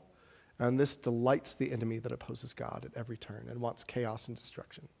painful, and this delights the enemy that opposes God at every turn and wants chaos and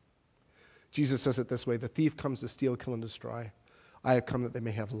destruction. Jesus says it this way, the thief comes to steal, kill, and destroy. I have come that they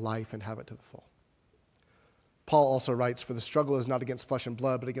may have life and have it to the full. Paul also writes, for the struggle is not against flesh and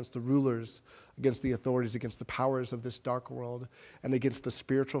blood, but against the rulers, against the authorities, against the powers of this dark world, and against the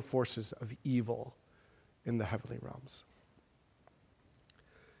spiritual forces of evil in the heavenly realms.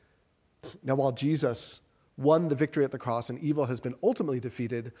 Now, while Jesus won the victory at the cross and evil has been ultimately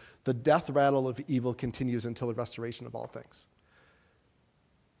defeated, the death rattle of evil continues until the restoration of all things.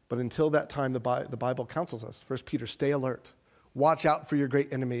 But until that time, the Bible counsels us. 1 Peter, stay alert. Watch out for your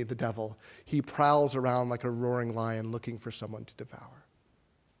great enemy, the devil. He prowls around like a roaring lion looking for someone to devour.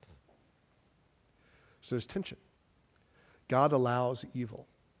 So there's tension. God allows evil.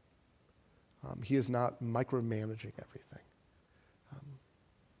 He is not micromanaging everything.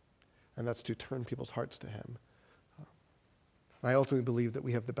 And that's to turn people's hearts to him. I ultimately believe that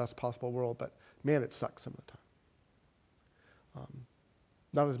we have the best possible world, but man, it sucks some of the time.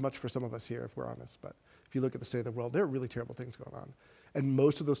 Not as much for some of us here, if we're honest, but if you look at the state of the world, there are really terrible things going on. And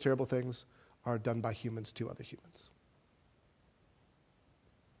most of those terrible things are done by humans to other humans.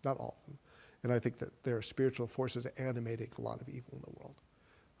 Not all of them. And I think that there are spiritual forces animating a lot of evil in the world.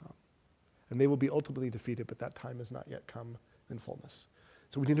 And they will be ultimately defeated, but that time has not yet come in fullness.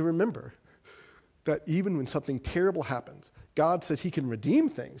 So we need to remember that even when something terrible happens, God says he can redeem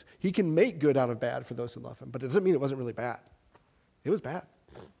things. He can make good out of bad for those who love him. But it doesn't mean it wasn't really bad. It was bad.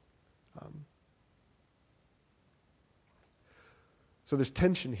 So there's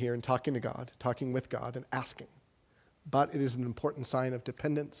tension here in talking to God, talking with God, and asking. But it is an important sign of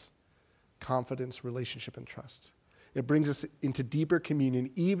dependence, confidence, relationship, and trust. It brings us into deeper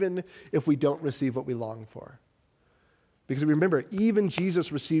communion, even if we don't receive what we long for. Because remember, even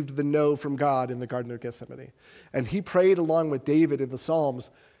Jesus received the no from God in the Garden of Gethsemane. And he prayed along with David in the Psalms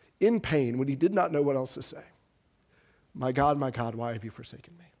in pain when he did not know what else to say. My God, why have you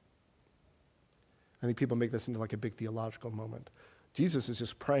forsaken me? I think people make this into like a big theological moment. Jesus is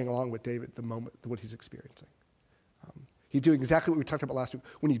just praying along with David the moment, what he's experiencing. He's doing exactly what we talked about last week.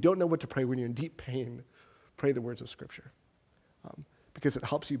 When you don't know what to pray, when you're in deep pain, pray the words of Scripture. Because it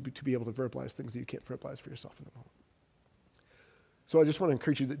helps you to be able to verbalize things that you can't verbalize for yourself in the moment. So I just want to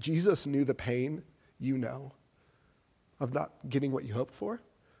encourage you that Jesus knew the pain you know of not getting what you hoped for,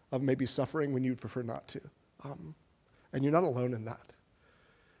 of maybe suffering when you'd prefer not to. And you're not alone in that.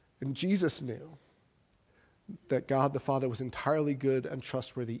 And Jesus knew that God the Father was entirely good and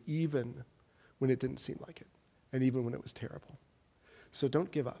trustworthy even when it didn't seem like it, and even when it was terrible. So don't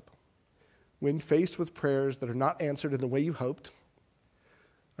give up. When faced with prayers that are not answered in the way you hoped,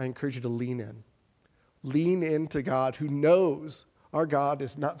 I encourage you to lean in. Lean into God who knows our God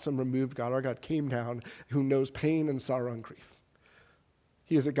is not some removed God. Our God came down, who knows pain and sorrow and grief.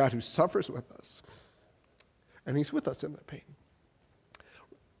 He is a God who suffers with us, and he's with us in that pain.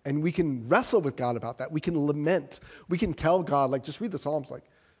 And we can wrestle with God about that. We can lament. We can tell God, like, just read the Psalms, like,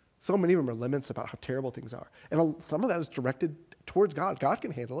 so many of them are laments about how terrible things are. And some of that is directed towards God. God can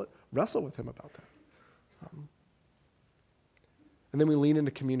handle it. Wrestle with him about that. And then we lean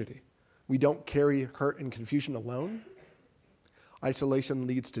into community. We don't carry hurt and confusion alone. Isolation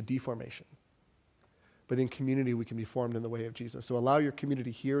leads to deformation. But in community, we can be formed in the way of Jesus. So allow your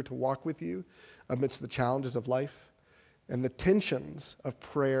community here to walk with you amidst the challenges of life and the tensions of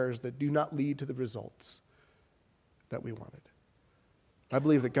prayers that do not lead to the results that we wanted. I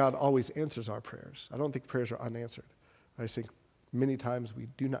believe that God always answers our prayers. I don't think prayers are unanswered. I think many times we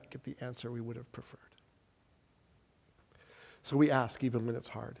do not get the answer we would have preferred. So we ask even when it's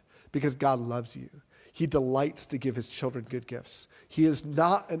hard, because God loves you. He delights to give his children good gifts. He is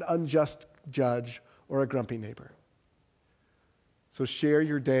not an unjust judge or a grumpy neighbor. So share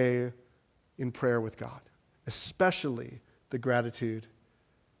your day in prayer with God, especially the gratitude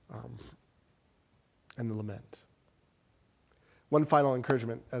and the lament. One final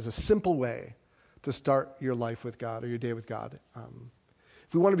encouragement as a simple way to start your life with God or your day with God.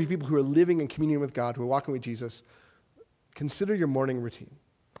 If we want to be people who are living in communion with God, who are walking with Jesus, consider your morning routine.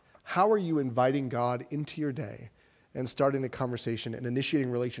 How are you inviting God into your day and starting the conversation and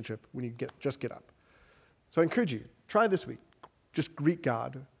initiating relationship when you just get up? So I encourage you, try this week. Just greet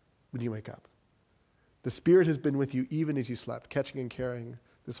God when you wake up. The Spirit has been with you even as you slept, catching and carrying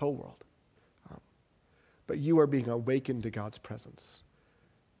this whole world. But you are being awakened to God's presence.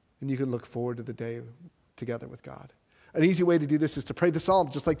 And you can look forward to the day together with God. An easy way to do this is to pray the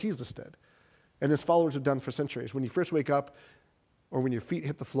Psalms just like Jesus did. And his followers have done for centuries. When you first wake up or when your feet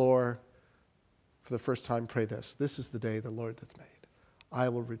hit the floor for the first time, pray this. This is the day the Lord has made. I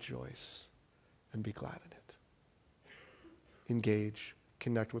will rejoice and be glad in it. Engage,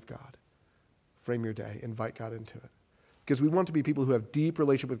 connect with God. Frame your day, invite God into it. Because we want to be people who have deep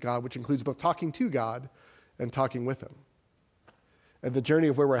relationship with God, which includes both talking to God and talking with him. And the journey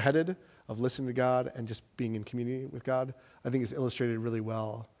of where we're headed, of listening to God and just being in community with God, I think is illustrated really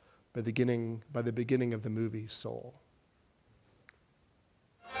well by the beginning of the movie Soul.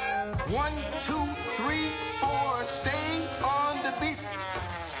 1, 2, 3, 4, stay on the beat.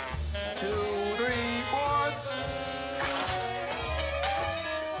 2, 3, 4.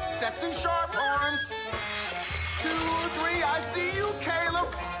 That's C sharp horns. 2, 3, I see you,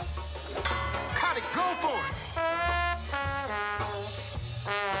 Caleb. Cut it, go for it.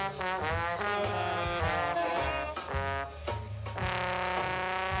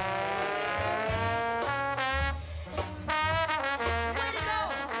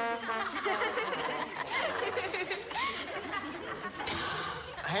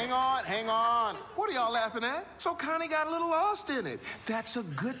 Hang on. What are y'all laughing at? So Connie got a little lost in it. That's a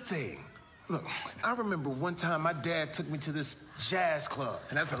good thing. Look, I remember one time my dad took me to this jazz club,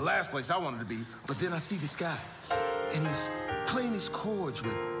 and that's the last place I wanted to be. But then I see this guy, and he's playing these chords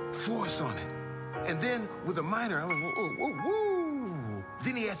with force on it. And then with a minor, I was, whoa, whoa, whoa.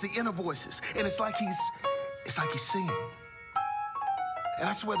 Then he has the inner voices, and it's like he's singing. And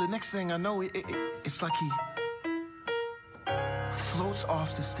I swear the next thing I know, it's like he floats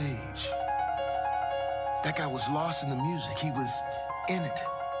off the stage. That guy was lost in the music. He was in it,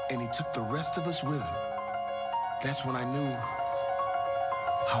 and he took the rest of us with him. That's when I knew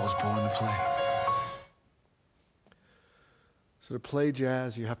I was born to play. So to play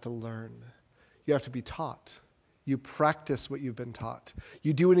jazz, you have to learn. You have to be taught. You practice what you've been taught.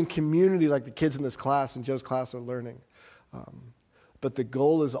 You do it in community like the kids in this class and Joe's class are learning. But the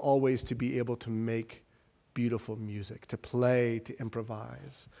goal is always to be able to make beautiful music, to play, to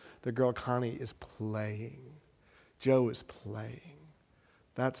improvise. The girl Connie is playing. Joe is playing.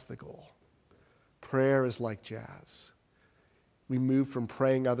 That's the goal. Prayer is like jazz. We move from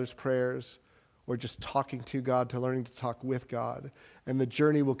praying others' prayers or just talking to God to learning to talk with God. And the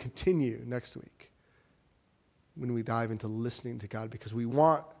journey will continue next week when we dive into listening to God, because we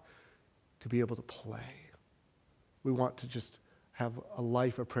want to be able to play. We want to just have a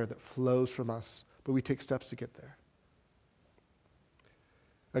life of prayer that flows from us, but we take steps to get there.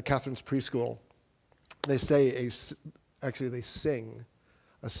 At Catherine's preschool, they sing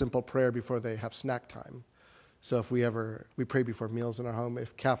a simple prayer before they have snack time. So if we pray before meals in our home.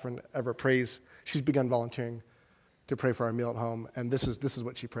 If Catherine ever prays, she's begun volunteering to pray for our meal at home, and this is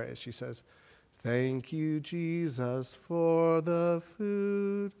what she prays. She says, "Thank you, Jesus, for the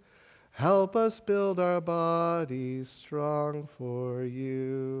food. Help us build our bodies strong for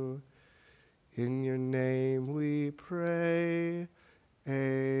you. In your name we pray,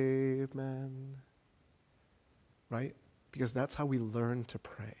 amen." Right? Because that's how we learn to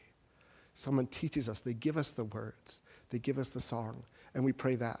pray. Someone teaches us, they give us the words, they give us the song, and we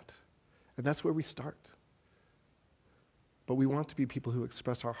pray that. And that's where we start. But we want to be people who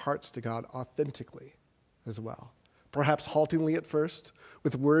express our hearts to God authentically as well, Perhaps haltingly at first,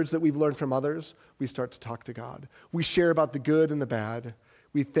 with words that we've learned from others, we start to talk to God. We share about the good and the bad.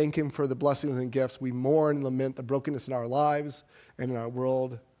 We thank him for the blessings and gifts. We mourn and lament the brokenness in our lives and in our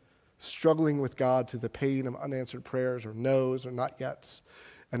world, struggling with God through the pain of unanswered prayers or no's or not yets.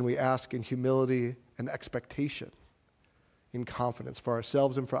 And we ask in humility and expectation, in confidence for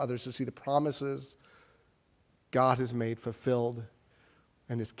ourselves and for others to see the promises God has made fulfilled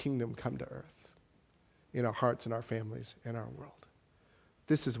and his kingdom come to earth in our hearts and our families and our world.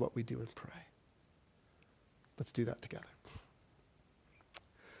 This is what we do and pray. Let's do that together.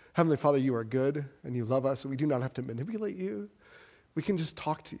 Heavenly Father, you are good and you love us, and we do not have to manipulate you. We can just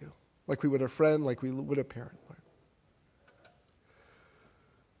talk to you like we would a friend, like we would a parent, Lord.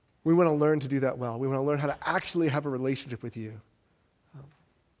 We want to learn to do that well. We want to learn how to actually have a relationship with you.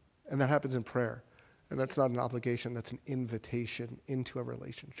 And that happens in prayer. And that's not an obligation, that's an invitation into a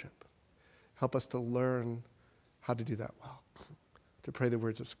relationship. Help us to learn how to do that well, to pray the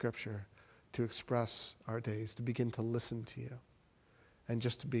words of Scripture, to express our days, to begin to listen to you, and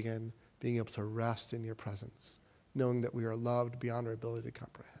just to begin being able to rest in your presence, knowing that we are loved beyond our ability to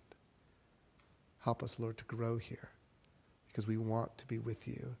comprehend. Help us, Lord, to grow here, because we want to be with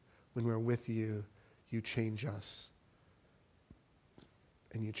you. When we're with you, you change us,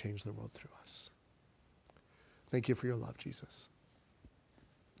 and you change the world through us. Thank you for your love, Jesus.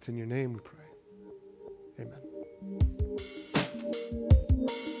 It's in your name we pray. Amen.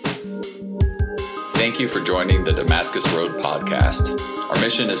 Thank you for joining the Damascus Road podcast. Our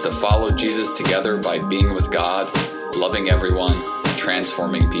mission is to follow Jesus together by being with God, loving everyone,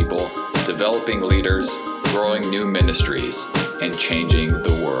 transforming people, developing leaders, growing new ministries, and changing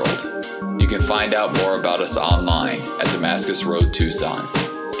the world. You can find out more about us online at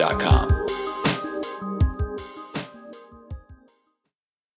DamascusRoadTucson.com.